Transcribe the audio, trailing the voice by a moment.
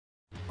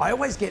I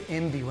always get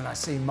envy when I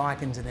see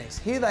Mike and Denise.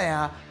 Here they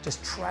are,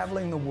 just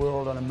traveling the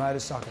world on a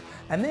motorcycle,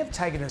 and they've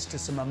taken us to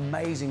some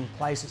amazing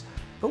places.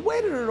 But where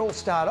did it all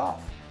start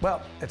off?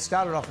 Well, it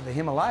started off in the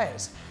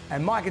Himalayas,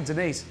 and Mike and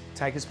Denise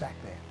take us back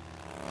there.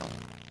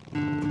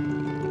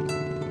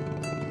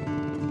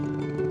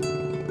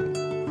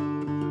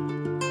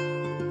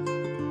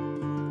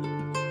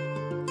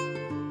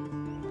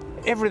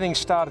 Everything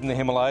started in the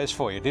Himalayas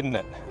for you, didn't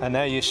it? And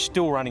now you're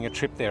still running a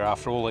trip there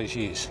after all these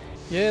years.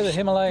 Yeah, the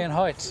Himalayan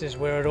heights is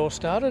where it all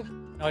started.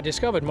 I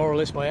discovered more or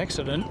less by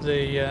accident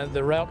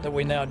the route that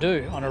we now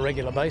do on a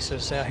regular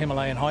basis, our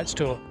Himalayan heights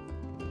tour.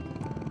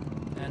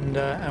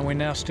 And we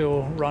now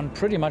still run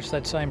pretty much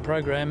that same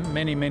program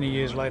many, many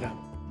years later.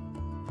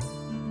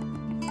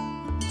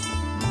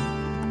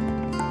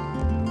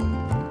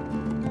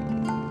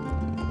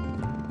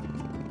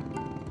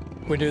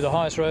 We do the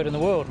highest road in the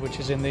world, which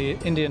is in the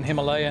Indian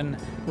Himalayan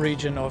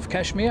region of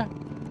Kashmir.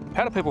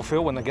 How do people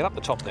feel when they get up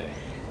the top there?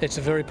 It's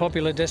a very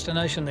popular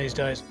destination these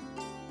days.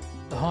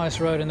 The highest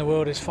road in the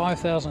world is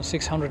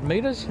 5,600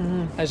 metres.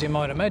 As you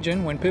might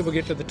imagine, when people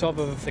get to the top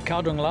of the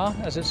Kadung La,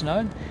 as it's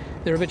known,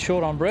 they're a bit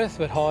short on breath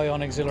but high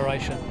on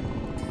exhilaration.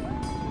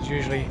 There's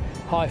usually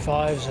high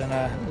fives and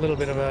a little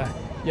bit of a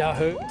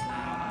yahoo.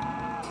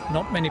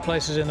 Not many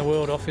places in the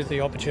world offer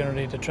the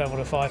opportunity to travel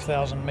to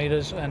 5,000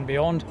 metres and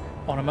beyond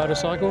on a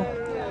motorcycle.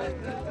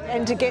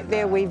 And to get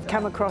there, we've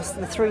come across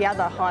the 3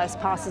 other highest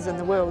passes in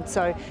the world.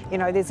 So, you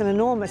know, there's an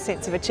enormous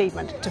sense of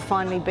achievement to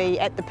finally be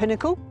at the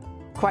pinnacle.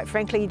 Quite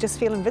frankly, you just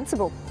feel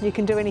invincible. You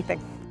can do anything.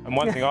 And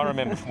one thing I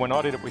remember from when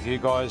I did it with you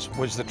guys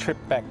was the trip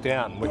back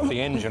down with the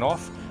engine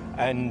off.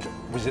 And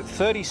was it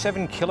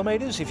 37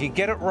 kilometres? If you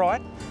get it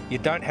right, you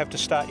don't have to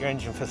start your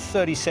engine for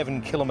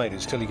 37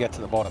 kilometres till you get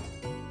to the bottom.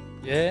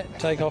 Yeah,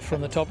 take off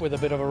from the top with a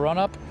bit of a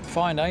run-up,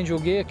 find angel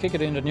gear, kick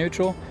it into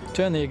neutral,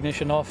 turn the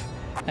ignition off,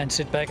 and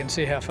sit back and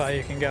see how far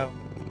you can go.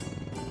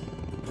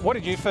 What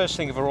did you first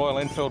think of a Royal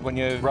Enfield when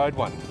you rode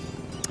one?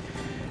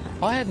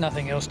 I had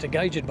nothing else to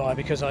gauge it by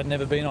because I'd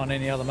never been on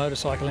any other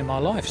motorcycle in my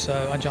life,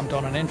 so I jumped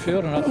on an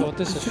Enfield and I thought,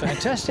 this is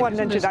fantastic. What an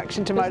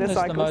introduction to motorcycles.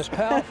 Isn't this the most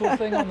powerful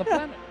thing on the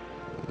planet?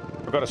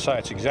 I've got to say,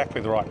 it's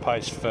exactly the right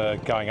pace for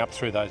going up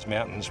through those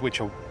mountains,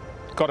 which are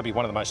got to be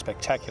one of the most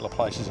spectacular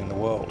places in the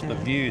world. The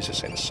views are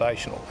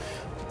sensational.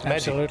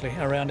 Absolutely.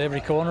 Around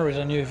every corner is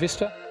a new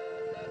vista.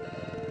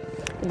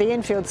 The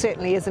Enfield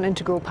certainly is an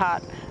integral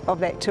part of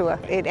that tour.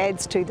 It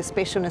adds to the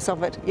specialness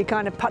of it. You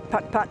kind of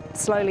putt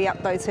slowly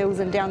up those hills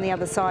and down the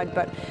other side,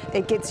 but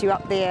it gets you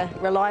up there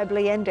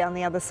reliably and down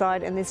the other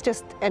side, and there's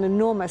just an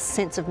enormous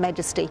sense of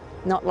majesty,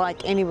 not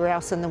like anywhere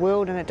else in the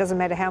world, and it doesn't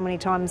matter how many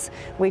times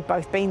we've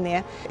both been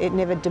there, it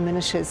never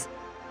diminishes.